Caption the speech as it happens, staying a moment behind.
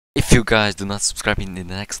If you guys do not subscribe in the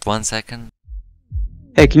next 1 second.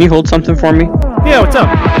 Hey, can you hold something for me? Yeah, what's up?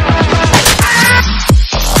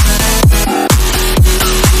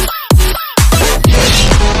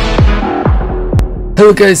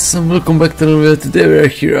 Hello guys, and welcome back to another video. Today we are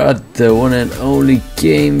here at the one and only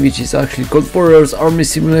game, which is actually called Warriors Army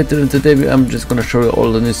Simulator, and today I'm just gonna show you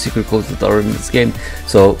all the new secret codes that are in this game.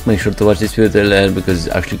 So make sure to watch this video till the end, because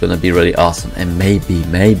it's actually gonna be really awesome. And maybe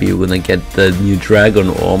we're gonna get the new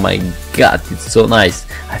dragon. Oh my god, it's so nice.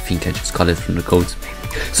 I think I just got it from the codes.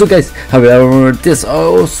 So guys, however, this I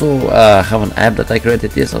also have an app that I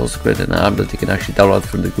created. Yes, I also created an app that you can actually download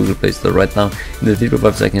from the Google Play Store right now in the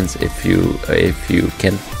 3.5 seconds if you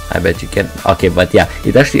can. I bet you can. Okay, but yeah,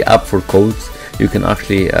 it's actually up for codes. You can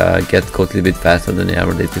actually get codes a little bit faster than you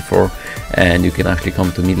ever did before, and you can actually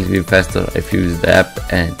come to me a little bit faster if you use the app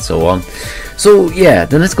and so on. So yeah,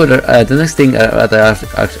 the next thing that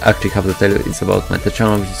I actually have to tell you is about my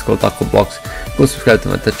channel, which is called TacoBlox. Go subscribe to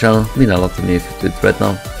my channel. Mean a lot to me if you do it right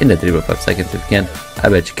now in the 3.5 seconds if you can. I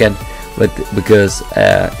bet you can. But because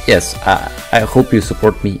yes, I hope you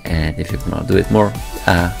support me, and if you wanna do it more,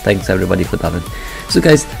 thanks everybody for that. So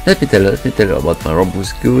guys, let me tell you about my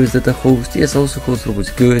Roblox giveaways that I host. Yes, I also host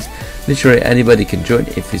Roblox giveaways. Literally anybody can join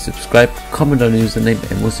if you subscribe, comment on the username,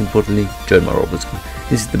 and most importantly, join my Roblox group.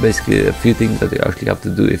 This is basically a few things that you actually have to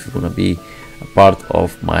do if you wanna be a part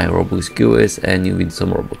of my Roblox giveaways and you win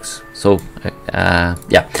some Robux. So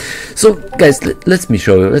yeah, so guys, let me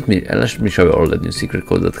show you all the new secret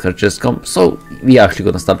codes that have just come. So we are actually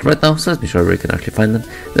gonna start right now. So let me show you where you can actually find them.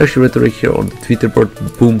 They're actually right here on the Twitter board.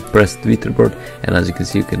 Boom, press Twitter board, and as you can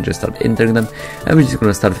see, you can just start entering them. And we're just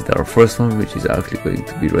gonna start with our first one, which is actually going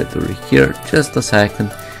to be right over here. Just a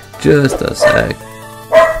second, just a sec.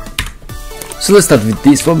 So let's start with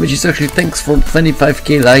this one, which is actually thanks for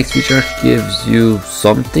 25k likes, which actually gives you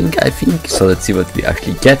something, I think. So let's see what we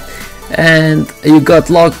actually get. And you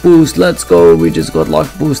got luck boost. Let's go. We just got luck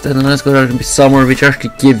boost, and then let's go to summer, which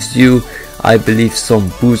actually gives you, I believe,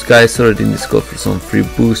 some boost, guys. So in this code for some free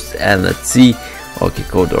boost. And let's see. Okay,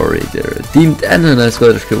 code already redeemed. And then let's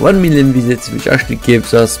go to 1 million visits, which actually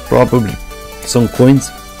gives us probably some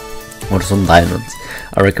coins or some diamonds.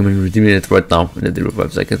 I recommend redeeming it right now in the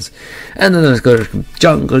 0.5 seconds. And then let's go to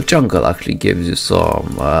jungle actually gives you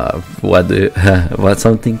some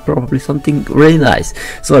probably something really nice.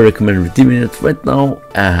 So I recommend redeeming it right now,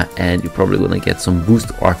 and you're probably gonna get some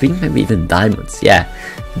boost, or I think maybe even diamonds. Yeah,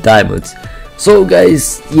 diamonds. So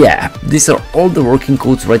guys, yeah, these are all the working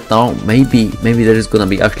codes right now. Maybe there is gonna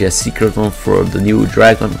be actually a secret one for the new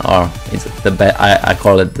dragon, or it's the best. I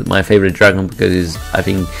call it my favorite dragon because it's, I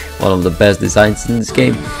think, one of the best designs in this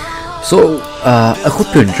game. So I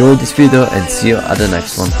hope you enjoyed this video, and see you at the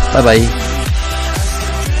next one. Bye bye.